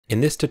In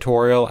this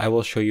tutorial, I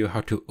will show you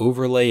how to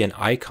overlay an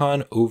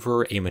icon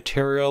over a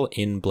material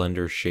in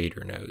Blender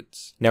shader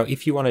nodes. Now,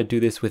 if you want to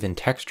do this within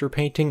texture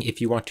painting, if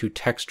you want to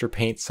texture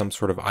paint some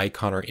sort of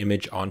icon or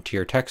image onto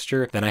your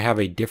texture, then I have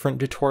a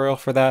different tutorial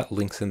for that,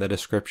 links in the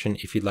description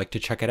if you'd like to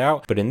check it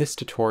out. But in this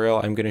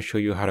tutorial, I'm going to show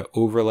you how to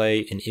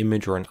overlay an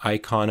image or an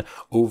icon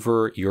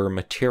over your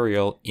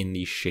material in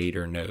the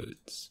shader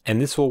nodes.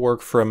 And this will work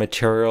for a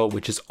material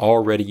which is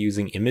already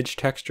using image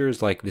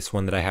textures like this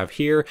one that I have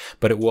here,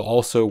 but it will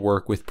also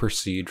work with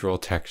procedural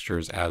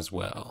textures as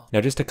well.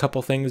 Now, just a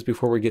couple things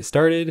before we get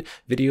started.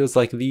 Videos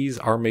like these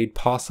are made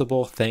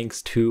possible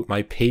thanks to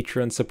my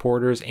Patreon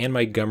supporters and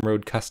my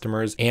Gumroad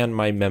customers and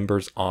my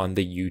members on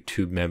the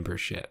YouTube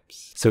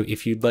memberships. So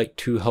if you'd like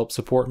to help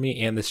support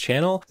me and this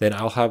channel, then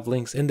I'll have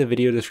links in the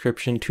video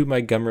description to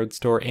my Gumroad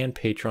store and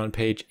Patreon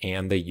page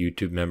and the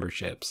YouTube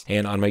memberships.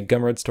 And on my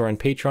Gumroad store and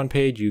Patreon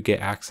page, you get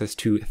access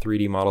to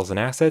 3D models and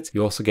assets.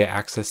 You also get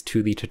access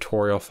to the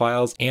tutorial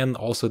files and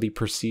also the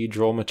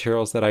procedural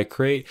materials that I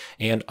create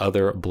and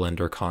other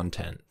Blender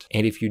content.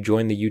 And if you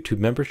join the YouTube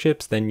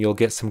memberships, then you'll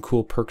get some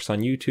cool perks on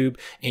YouTube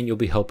and you'll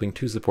be helping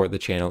to support the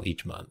channel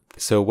each month.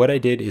 So what I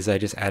did is I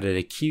just added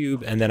a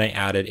cube and then I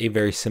added a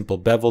very simple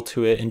bevel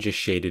to it and just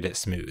shaded it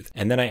smooth.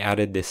 And then I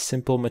added this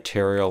simple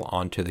material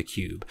onto the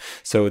cube.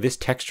 So this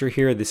texture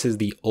here, this is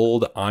the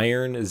old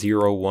iron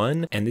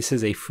 01, and this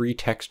is a free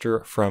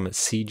texture from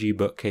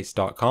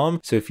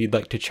cgbookcase.com. So if you'd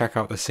like to check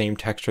out the same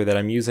texture that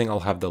I'm using,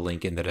 I'll have the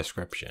link in the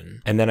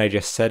description. And then I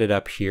just set it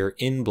up here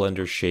in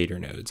Blender's shader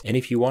nodes. And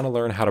if you want to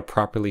learn how to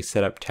properly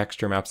set up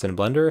texture maps in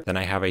Blender, then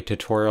I have a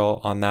tutorial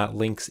on that,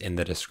 links in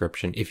the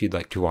description if you'd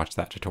like to watch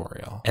that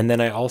tutorial. And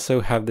then I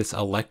also have this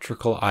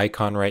electrical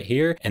icon right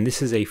here, and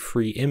this is a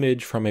free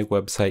image from a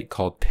website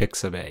called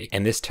Pixabay.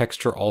 And this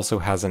texture also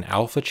has an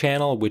alpha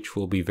channel, which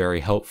will be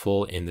very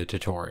helpful in the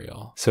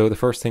tutorial. So the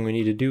first thing we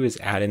need to do is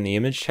add in the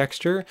image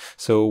texture.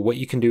 So what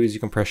you can do is you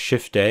can press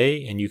Shift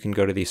A and you can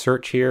go to the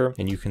search here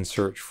and you can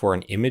search for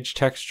an image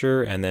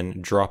texture and then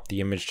drop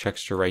the image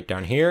texture right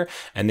down here.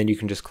 And then you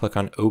can just click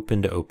on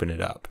open to open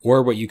it up.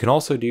 Or what you can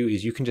also do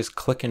is you can just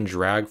click and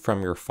drag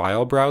from your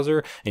file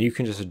browser and you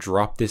can just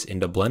drop this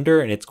into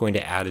Blender and it's going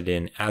to add it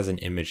in as an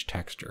image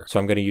texture. So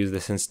I'm going to use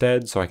this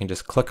instead. So I can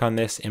just click on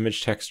this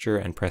image texture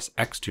and press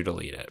X to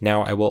delete it.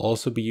 Now I will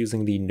also be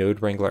using the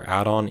Node Wrangler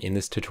add-on in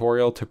this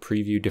tutorial to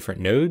preview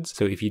different nodes.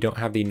 So if you don't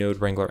have the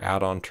Node Wrangler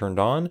add-on turned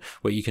on,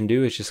 what you can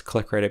do is just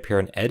click right up here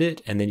on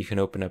edit and then you can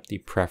open up the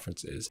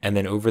preferences. And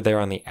then over there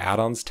on the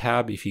add-ons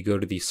tab, if you go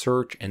to the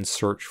search and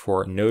search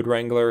for Node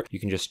Wrangler, you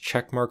can just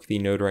check mark the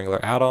Node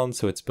Wrangler add-on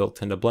so it's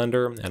built into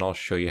Blender, and I'll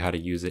show you how to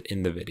use it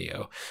in the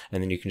video.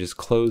 And then you can just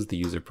close the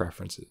user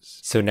preferences.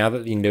 So now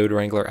that the Node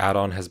Wrangler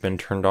add-on has been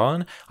turned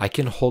on, I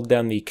can hold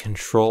down the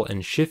Control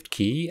and Shift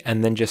key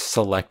and then just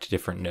select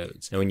different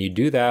nodes. Now when you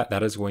do that,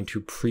 that is going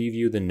to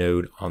preview the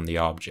node on the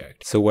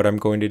object. So what I'm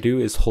going to do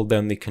is hold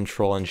down the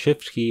Control and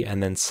Shift key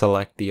and then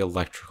select the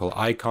electrical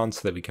icon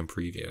so that we can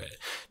preview it.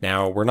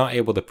 Now we're not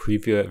able to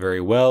preview it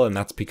very well, and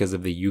that's because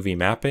of the UV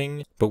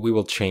mapping, but we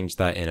will change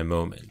that in a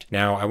moment.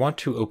 Now I want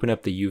to open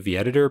up the UV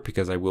editor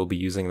because I will be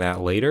using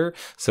that later.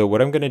 So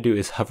what I'm going to do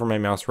is hover my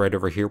mouse right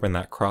over here when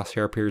that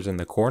crosshair appears in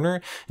the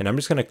corner, and I'm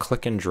just going to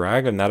click and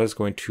drag, and that is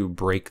going to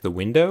break the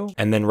window.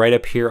 And then right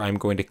up here, I'm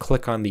going to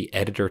click on the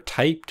editor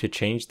type to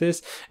change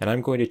this, and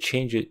I'm going to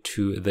change it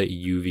to the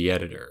UV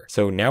editor.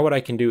 So now what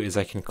I can do is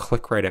I can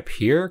click right up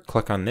here,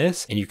 click on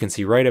this, and you can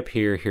see right up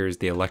here, here's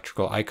the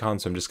electrical icon.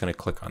 So I'm just going to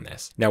click on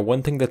this. Now,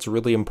 one thing that's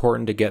really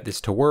important to get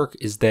this to work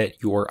is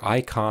that your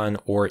icon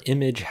or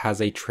image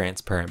has a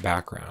transparent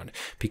background,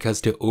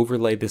 because to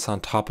overlay this on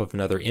top of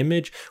another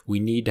image, we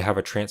need to have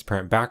a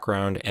transparent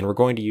background, and we're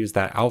going to use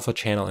that alpha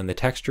channel in the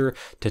texture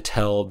to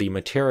tell the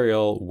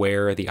material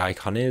where the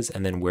icon is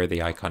and then where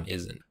the icon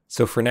isn't.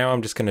 So for now,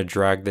 I'm just going to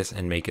drag this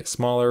and make it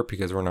smaller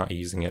because we're not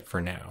using it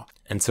for now.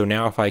 And so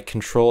now if I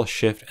Control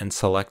Shift and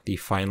select the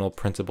final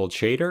principled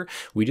shader,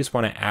 we just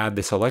want to add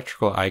this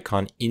electrical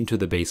icon into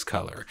the base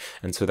color.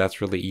 And so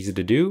that's really easy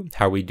to do.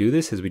 How we do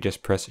this is we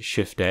just press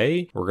Shift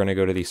A. We're going to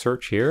go to the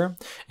search here,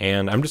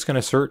 and I'm just going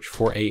to search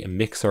for a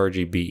mix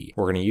RGB.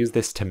 We're going to use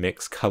this to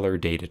mix color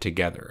data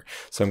together.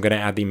 So I'm going to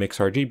add the mix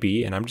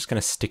RGB, and I'm just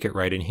going to stick it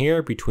right in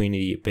here between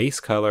the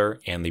base color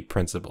and the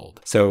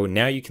principled. So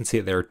now you can see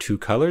that there are two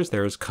colors.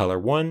 There's color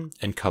 1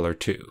 and color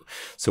 2.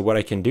 So what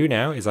I can do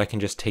now is I can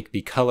just take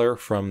the color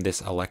from this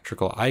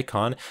electrical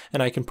icon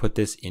and I can put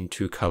this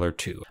into color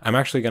 2. I'm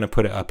actually going to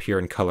put it up here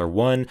in color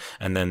 1,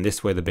 and then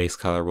this way the base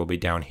color will be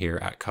down here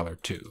at color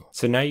 2.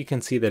 So now you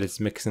can see that it's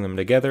mixing them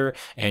together,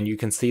 and you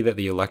can see that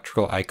the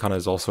electrical icon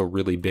is also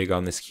really big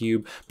on this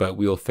cube, but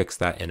we will fix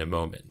that in a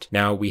moment.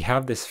 Now we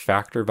have this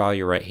factor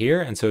value right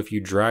here, and so if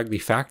you drag the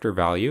factor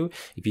value,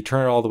 if you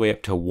turn it all the way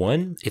up to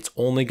 1, it's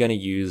only going to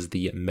use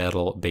the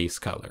metal base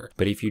color.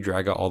 But if you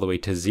drag it all the way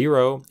to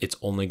 0, it's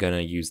only going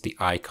to use the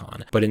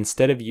icon. But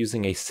instead of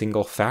using a single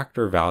single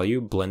factor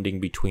value blending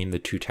between the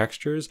two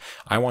textures,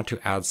 I want to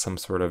add some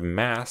sort of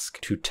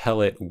mask to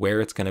tell it where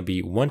it's going to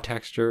be one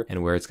texture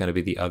and where it's going to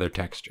be the other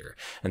texture.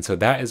 And so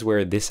that is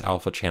where this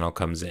alpha channel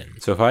comes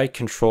in. So if I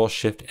Control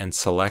Shift and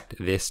select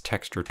this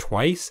texture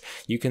twice,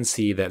 you can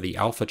see that the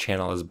alpha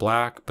channel is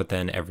black, but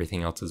then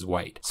everything else is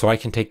white. So I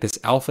can take this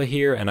alpha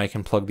here and I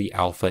can plug the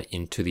alpha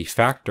into the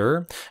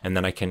factor, and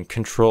then I can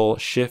Control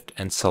Shift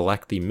and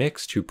select the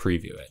mix to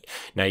preview it.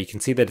 Now you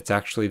can see that it's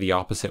actually the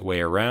opposite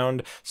way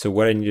around. So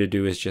what I need to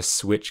do is just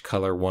switch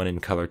color 1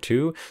 and color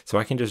 2. So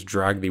I can just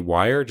drag the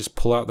wire, just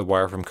pull out the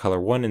wire from color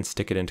 1 and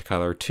stick it into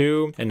color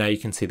 2. And now you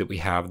can see that we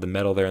have the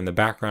metal there in the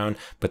background,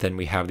 but then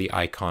we have the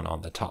icon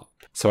on the top.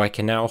 So I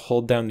can now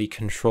hold down the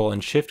Control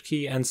and Shift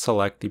key and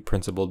select the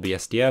principled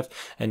BSDF,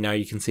 and now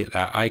you can see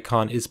that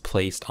icon is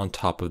placed on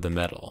top of the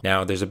metal.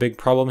 Now there's a big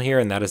problem here,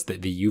 and that is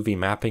that the UV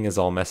mapping is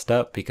all messed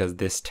up because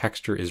this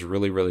texture is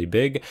really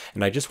big,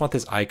 and I just want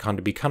this icon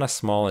to be kind of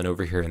small and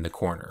over here in the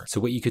corner.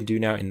 So what you can do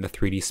now in the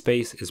 3D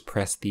space is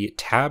press the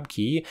Tab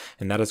key,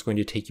 and that is going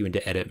to take you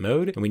into edit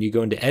mode. And when you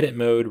go into edit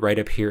mode, right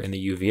up here in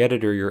the UV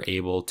editor, you're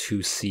able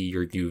to see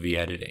your UV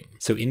editing.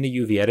 So in the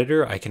UV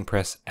editor, I can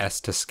press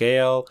S to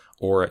scale,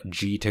 or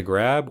G to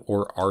grab,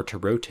 or R to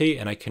rotate,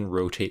 and I can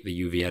rotate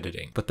the UV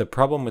editing. But the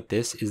problem with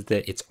this is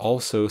that it's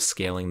also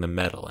scaling the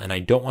metal, and I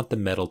don't want the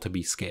metal to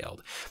be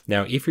scaled.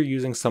 Now, if you're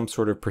using some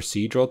sort of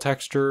procedural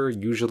texture,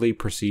 usually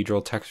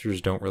procedural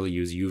textures don't really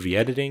use UV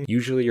editing.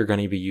 Usually you're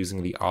going to be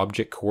using the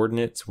object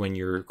coordinates when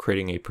you're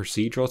creating a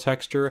procedural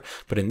texture,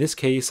 but in this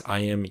case, I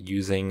am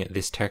using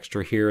this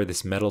texture here,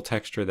 this metal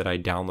texture that I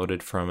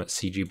downloaded from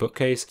CG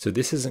Bookcase. So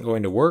this isn't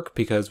going to work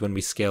because when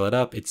we scale it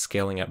up, it's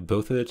scaling up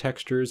both of the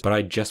textures, but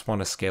I just want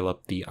to scale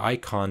up the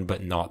icon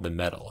but not the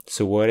metal.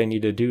 So what I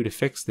need to do to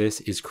fix this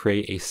is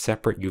create a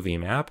separate UV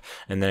map,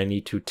 and then I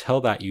need to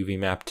tell that UV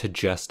map to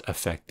just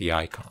affect the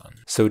icon.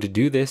 So to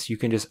do this, you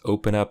can just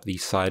open up the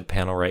side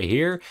panel right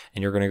here,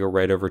 and you're going to go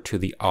right over to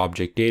the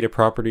object data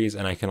properties,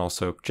 and I can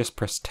also just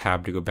press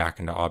tab to go back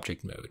into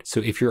object mode. So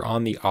if you're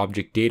on the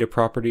object data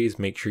properties,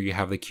 make sure you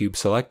have the cube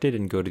selected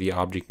and go to the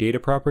object data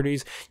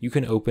properties. You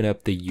can open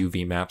up the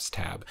UV maps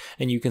tab,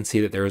 and you can see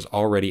that there is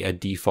already a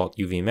default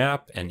UV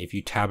map, and if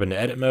you tab into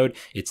edit mode,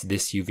 it's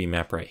this UV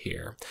map right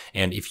here.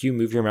 And if you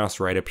move your mouse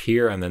right up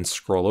here and then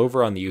scroll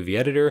over on the UV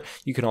editor,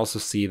 you can also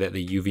see that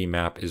the UV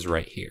map is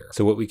right here.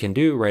 So what we can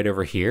do right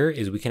over here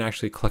is we can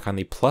actually click on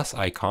the plus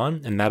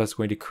icon, and that is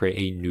going to create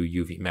a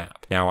new UV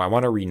map. Now I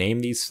want to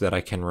rename these so that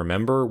I can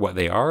remember what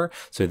they are.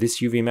 So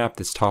this UV map,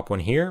 this top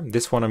one here,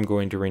 this one I'm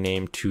going to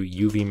rename to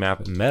UV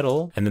map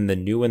metal, and then the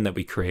new one that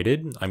we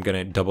created, I'm going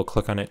to double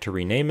click on it to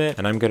rename it,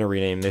 and I'm going to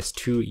rename this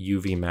to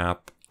UV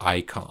map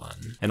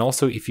icon. And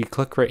also if you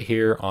click right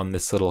here on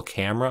this little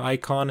camera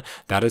icon,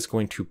 that is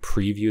going to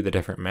preview the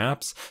different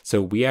maps.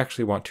 So we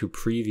actually want to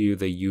preview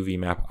the UV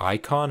map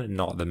icon,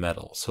 not the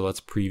metal. So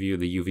let's preview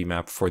the UV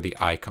map for the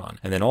icon.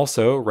 And then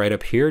also right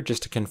up here,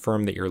 just to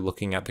confirm that you're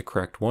looking at the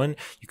correct one,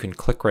 you can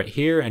click right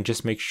here and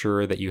just make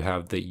sure that you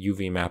have the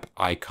UV map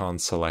icon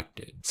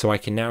selected. So I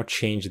can now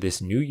change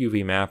this new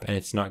UV map and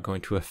it's not going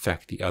to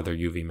affect the other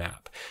UV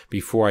map.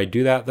 Before I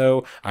do that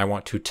though, I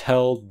want to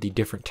tell the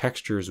different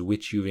textures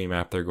which UV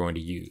map they're going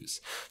to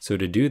use. So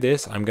to do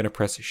this, I'm going to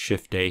press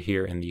Shift A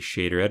here in the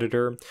shader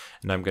editor,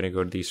 and I'm going to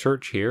go to the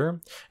search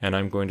here, and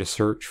I'm going to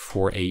search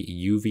for a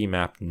UV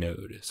map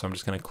node. So I'm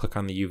just going to click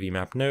on the UV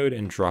map node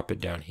and drop it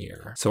down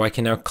here. So I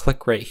can now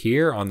click right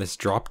here on this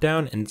drop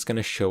down, and it's going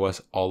to show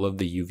us all of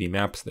the UV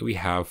maps that we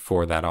have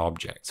for that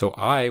object. So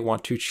I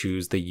want to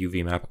choose the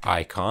UV map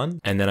icon,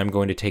 and then I'm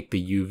going to take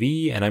the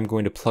UV and I'm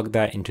going to plug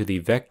that into the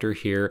vector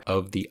here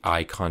of the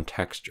icon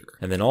texture.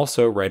 And then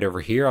also right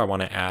over here, I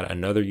want to add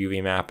another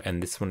UV map,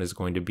 and this one is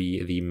going to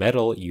be the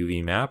metal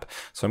UV map.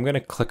 So I'm going to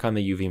click on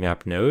the UV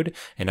map node,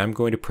 and I'm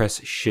going to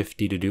press Shift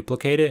D to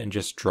duplicate it and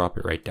just drop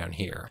it right down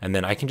here. And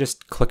then I can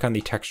just click on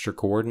the texture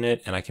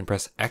coordinate and I can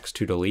press X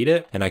to delete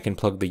it, and I can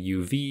plug the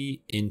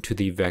UV into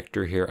the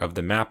vector here of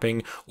the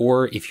mapping.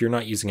 Or if you're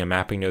not using a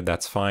mapping node,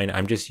 that's fine.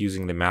 I'm just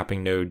using the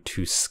mapping node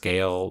to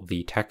scale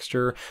the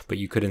texture, but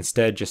you could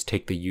instead just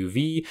take the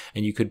UV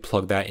and you could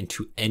plug that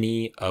into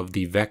any of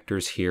the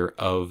vectors here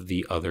of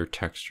the other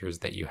textures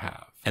that you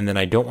have. And then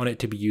I don't want it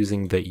to be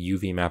using the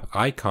UV map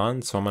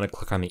icon, so I'm going to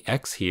click on the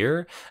X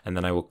here, and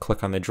then I will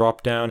click on the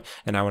drop down,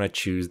 and I want to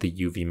choose the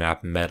UV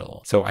map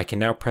metal. So I can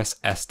now press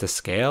S to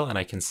scale, and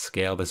I can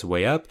scale this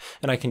way up,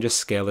 and I can just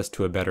scale this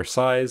to a better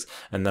size.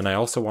 And then I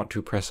also want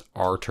to press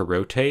R to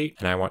rotate,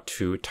 and I want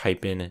to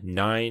type in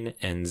 9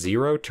 and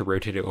 0 to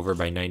rotate it over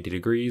by 90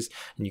 degrees.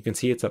 And you can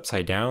see it's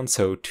upside down,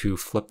 so to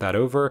flip that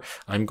over,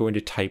 I'm going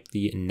to type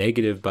the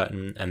negative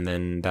button, and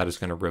then that is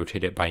going to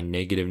rotate it by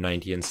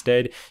 -90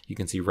 instead. You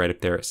can see right up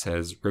there there it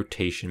says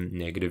rotation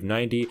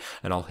 -90,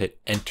 and I'll hit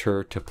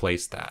enter to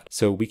place that.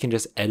 So we can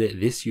just edit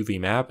this UV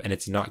map, and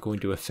it's not going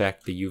to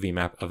affect the UV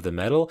map of the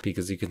metal,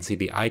 because you can see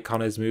the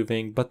icon is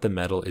moving, but the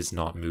metal is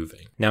not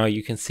moving. Now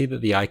you can see that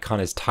the icon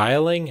is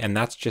tiling, and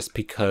that's just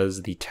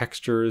because the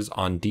textures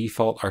on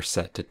default are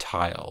set to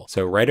tile.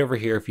 So right over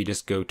here, if you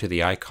just go to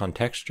the icon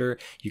texture,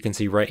 you can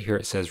see right here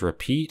it says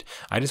repeat.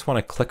 I just want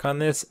to click on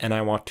this, and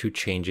I want to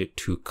change it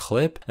to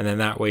clip, and then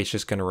that way it's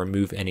just going to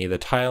remove any of the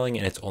tiling,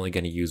 and it's only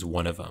going to use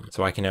one of them.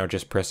 So I can now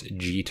just press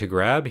G to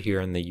grab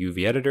here in the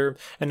UV editor,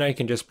 and now I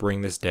can just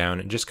bring this down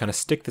and just kind of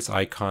stick this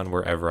icon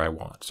wherever I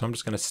want. So I'm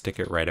just going to stick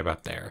it right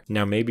about there.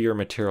 Now maybe your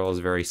material is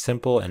very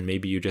simple, and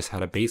maybe you just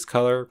had a base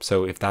color,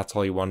 so if that's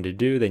all you wanted to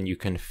do, then you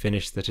can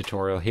finish the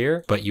tutorial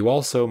here. But you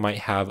also might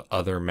have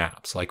other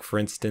maps, like for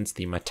instance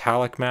the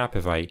metallic map.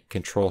 If I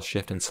Control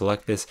Shift and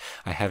select this,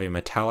 I have a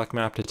metallic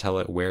map to tell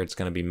it where it's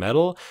going to be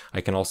metal.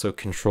 I can also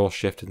Control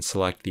Shift and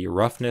select the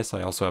roughness.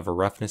 I also have a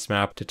roughness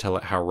map to tell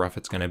it how rough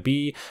it's going to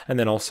be, and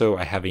then also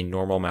I have a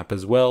normal map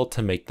as well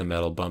to make the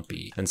metal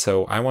bumpy. And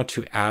so I want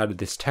to add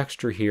this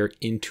texture here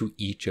into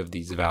each of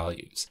these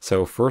values.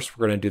 So first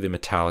we're going to do the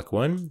metallic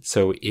one.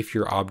 So if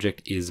your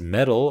object is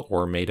metal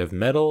or made of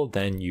metal,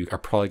 then you are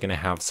probably going to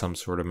have some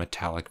sort of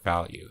metallic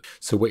value.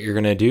 So what you're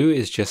going to do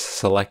is just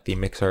select the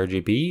mix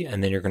RGB,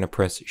 and then you're going to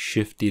press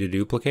Shift D to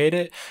duplicate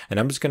it. And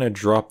I'm just going to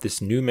drop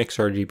this new mix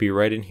RGB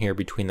right in here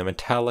between the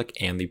metallic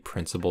and the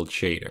principled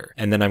shader.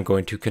 And then I'm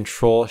going to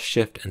Control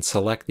Shift and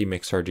select the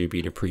mix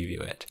RGB to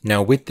preview it.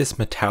 Now with this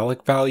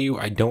metallic value,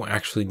 I don't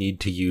actually need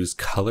to use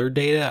color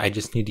data. I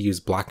just need to use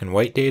black and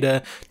white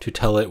data to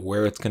tell it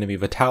where it's going to be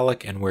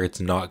metallic and where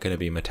it's not going to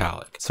be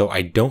metallic. So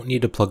I don't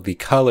need to plug the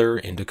color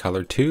into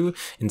color 2.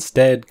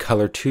 Instead,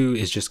 color 2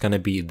 is just going to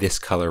be this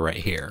color right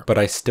here. But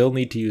I still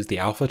need to use the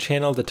alpha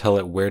channel to tell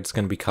it where it's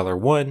going to be color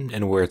 1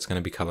 and where it's going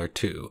to be color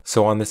 2.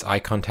 So on this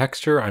icon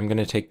texture, I'm going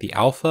to take the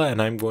alpha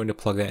and I'm going to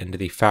plug that into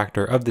the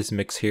factor of this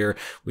mix here,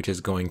 which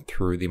is going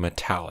through the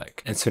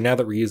metallic. And so now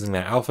that we're using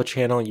that alpha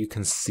channel, you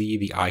can see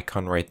the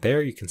icon right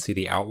there. You can see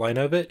the outline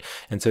of it.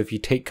 And so if you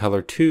take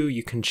color 2,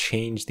 you can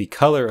change the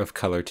color of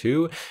color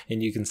 2,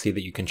 and you can see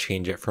that you can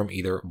change it from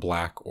either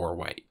black or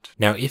white.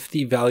 Now, if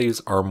the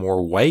values are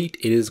more white,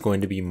 it is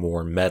going to be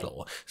more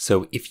metal.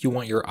 So if you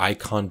want your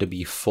icon to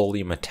be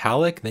fully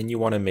metallic, then you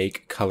want to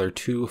make color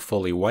 2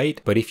 fully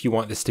white. But if you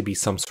want this to be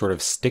some sort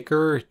of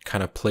sticker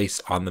kind of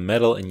placed on the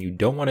metal and you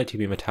don't want it to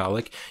be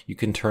metallic, you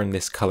can turn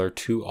this color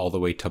 2 all the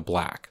way to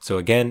black. So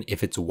again,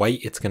 if it's white,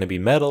 it's going to be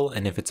metal,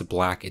 and if it's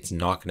black, it's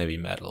not going to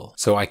be metal.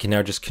 So I can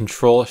now just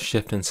Control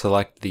Shift and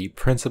select the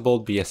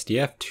principled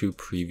BSDF to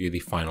preview the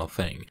final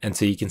thing. And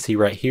so you can see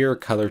right here,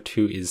 color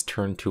 2 is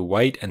turned to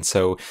white, and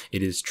so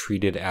it is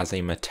treated as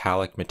a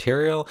metallic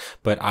material,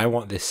 but I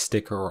want this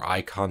sticker or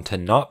icon to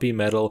not be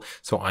metal,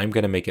 so I'm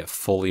going to make it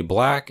fully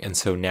black, and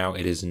so now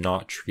it is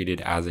not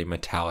treated as a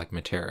metallic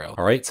material.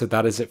 All right, so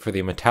that is it for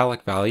the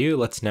metallic value.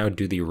 Let's now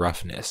do the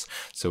roughness.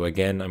 So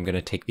again, I'm going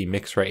to take the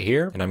mix right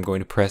here, and I'm going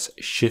to press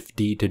Shift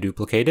D to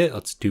duplicate it.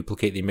 Let's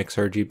duplicate the mix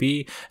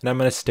RGB, and I'm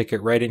going to stick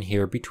it right in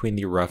here between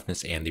the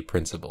roughness and the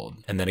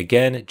principled. And then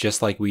again,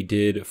 just like we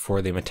did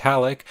for the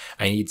metallic,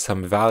 I need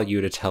some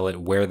value to tell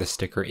it where the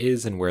sticker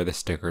is and where the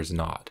sticker is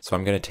not. So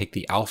I'm going to take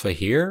the alpha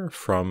here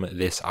from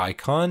this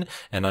icon,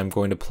 and I'm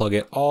going to plug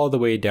it all the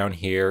way down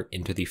here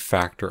into the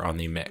factor on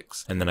the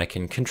mix. And then I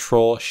can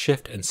Control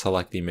Shift and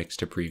select the mix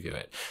to preview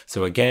it.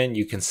 So again,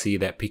 you can see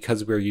that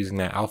because we're using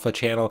that alpha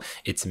channel,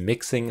 it's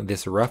mixing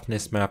this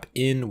roughness map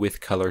in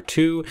with color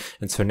 2.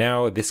 And so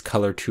now this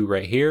color 2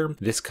 right here,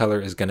 this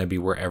color is going to be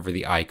wherever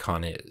the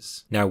icon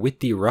is. Now with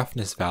the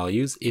roughness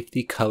values, if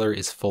the color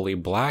is fully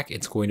black,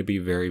 it's going to be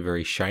very,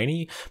 very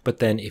shiny. But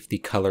then if the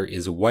color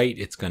is white,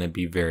 it's going to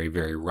be very,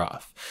 very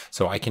rough.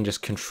 So I can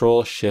just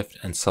Control Shift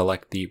and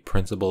select the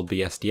principled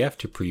BSDF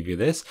to preview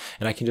this.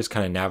 And I can just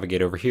kind of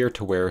navigate over here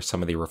to where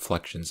some of the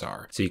reflections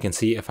are. So you can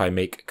see if I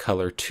make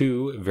color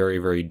 2 very,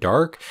 very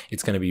dark,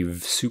 it's going to be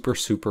super,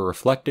 super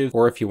reflective.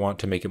 Or if you want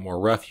to make it more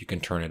rough, you can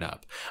turn it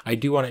up. I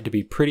do want it to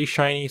be pretty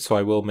shiny, so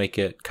I will make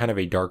it kind of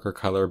a darker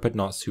color, but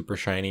not super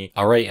shiny.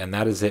 All right, and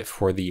that is it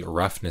for the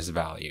roughness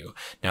value.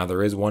 Now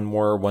there is one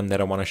more one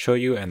that I want to show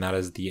you, and that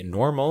is the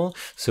normal.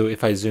 So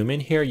if I zoom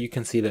in here, you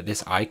can see that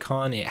this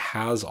icon, it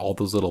has all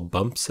those little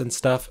bumps and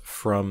stuff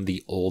from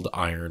the old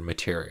iron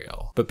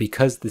material. But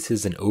because this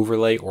is an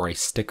overlay or a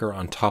sticker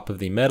on top of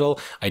the metal,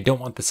 I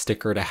don't want the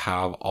sticker to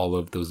have all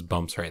of those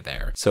bumps right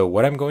there. So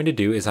what I'm going to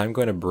do is I'm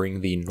going to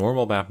bring the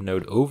normal map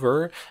node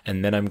over,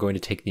 and then I'm going to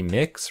take the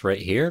mix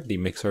right here, the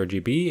mix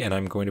RGB, and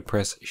I'm going to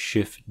press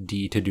Shift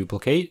D to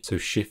duplicate. So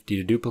Shift D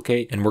to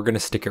duplicate, and we're going to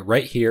stick it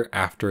right here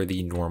after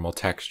the normal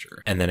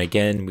texture. And then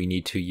again, we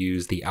need to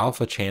use the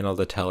alpha channel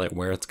to tell it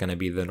where it's going to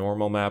be the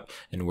normal map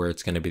and where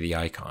it's going to be the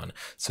icon.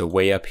 So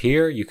way up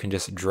here, you can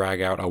just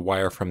drag out a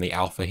wire from the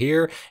alpha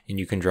here, and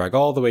you can drag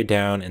all the way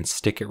down and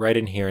stick it right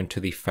in here into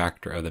the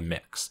factor of the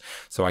mix.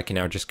 So I can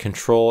now just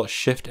Control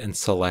Shift and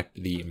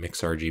select the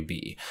mix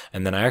RGB.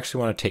 And then I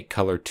actually want to take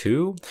color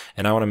 2,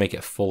 and I want to make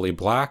it fully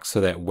black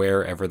so that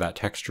wherever that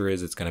texture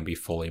is, it's going to be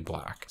fully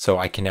black. So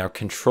I can now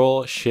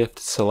Control Shift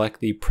select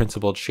the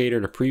principled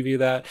shader to preview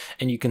that,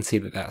 and you can see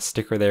that that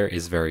sticker there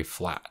is very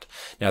flat.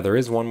 Now there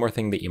is one more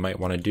thing that you might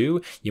want to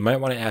do. You might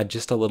want to add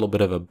just a little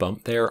bit of a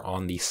bump there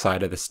on the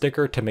side of the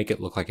sticker to make it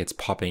look like it's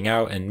popping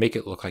out and make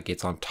it look like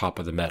it's on top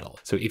of the metal.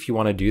 So if you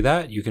want to do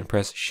that, you can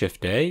press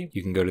Shift A,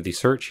 you can go to the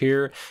search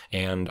here,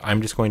 and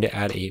I'm just going to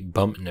add a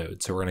bump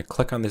node. So we're going to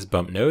click on this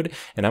bump node,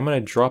 and I'm going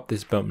to drop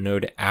this bump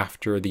node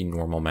after the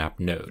normal map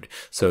node.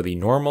 So the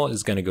normal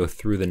is going to go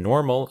through the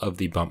normal of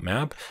the bump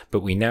map,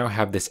 but we now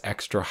have this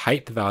extra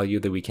height value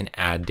that we can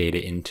add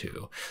data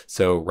into.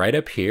 So right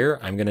up here,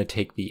 I'm going to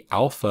take the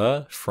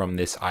alpha from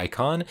this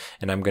icon,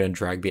 and I'm going to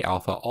drag the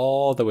alpha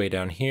all the way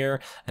down here,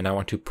 and I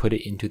want to put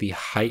it into the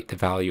height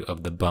value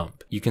of the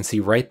bump. You can see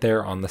right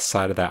there on the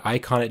side of that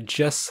icon, it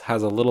just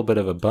has a little bit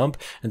of a bump,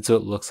 and so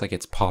it looks like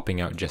it's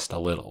popping out just a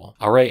little.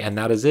 All right, and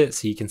that is it.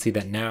 So you can see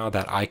that now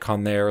that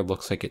icon there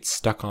looks like it's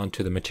stuck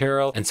onto the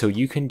material, and so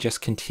you can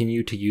just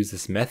continue to use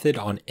this method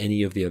on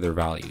any of the other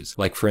values.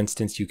 Like for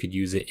instance, you could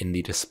use it in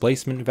the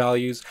displacement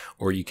values,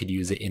 or you could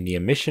use it in the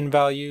emission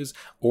values,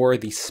 or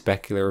the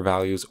specular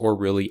values, or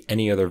really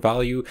any other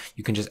value.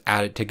 You can just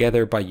add it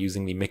together by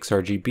using the mix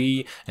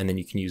RGB, and then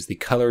you can use the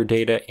color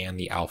data and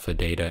the alpha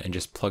data and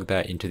just plug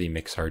that into the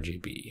mix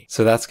RGB.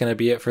 So that's going to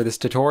be it for this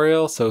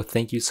tutorial. So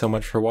thank you so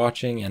much for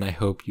watching, and I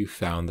hope you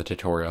found the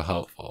tutorial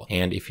helpful.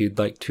 And if you'd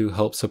like to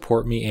help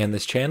support me and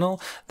this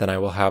channel, then I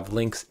will have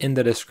links in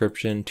the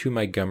description to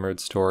my Gumroad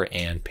store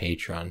and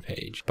Patreon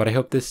page. But I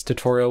hope this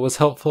tutorial was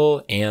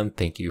helpful, and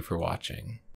thank you for watching.